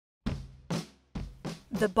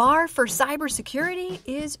The bar for cybersecurity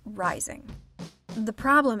is rising. The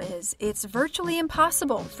problem is, it's virtually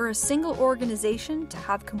impossible for a single organization to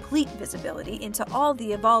have complete visibility into all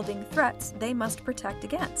the evolving threats they must protect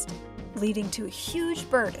against, leading to a huge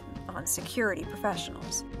burden on security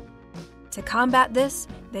professionals. To combat this,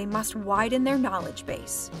 they must widen their knowledge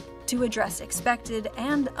base to address expected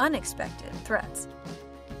and unexpected threats.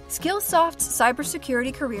 Skillsoft's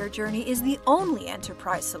Cybersecurity Career Journey is the only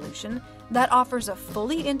enterprise solution that offers a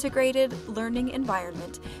fully integrated learning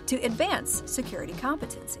environment to advance security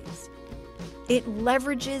competencies. It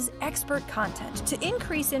leverages expert content to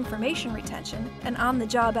increase information retention and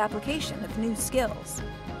on-the-job application of new skills.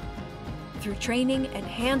 Through training and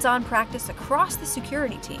hands-on practice across the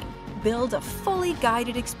security team, build a fully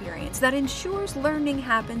guided experience that ensures learning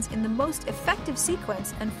happens in the most effective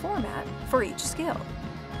sequence and format for each skill.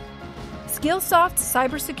 Skillsoft's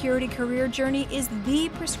Cybersecurity Career Journey is the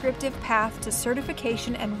prescriptive path to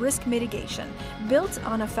certification and risk mitigation, built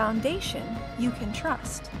on a foundation you can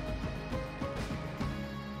trust.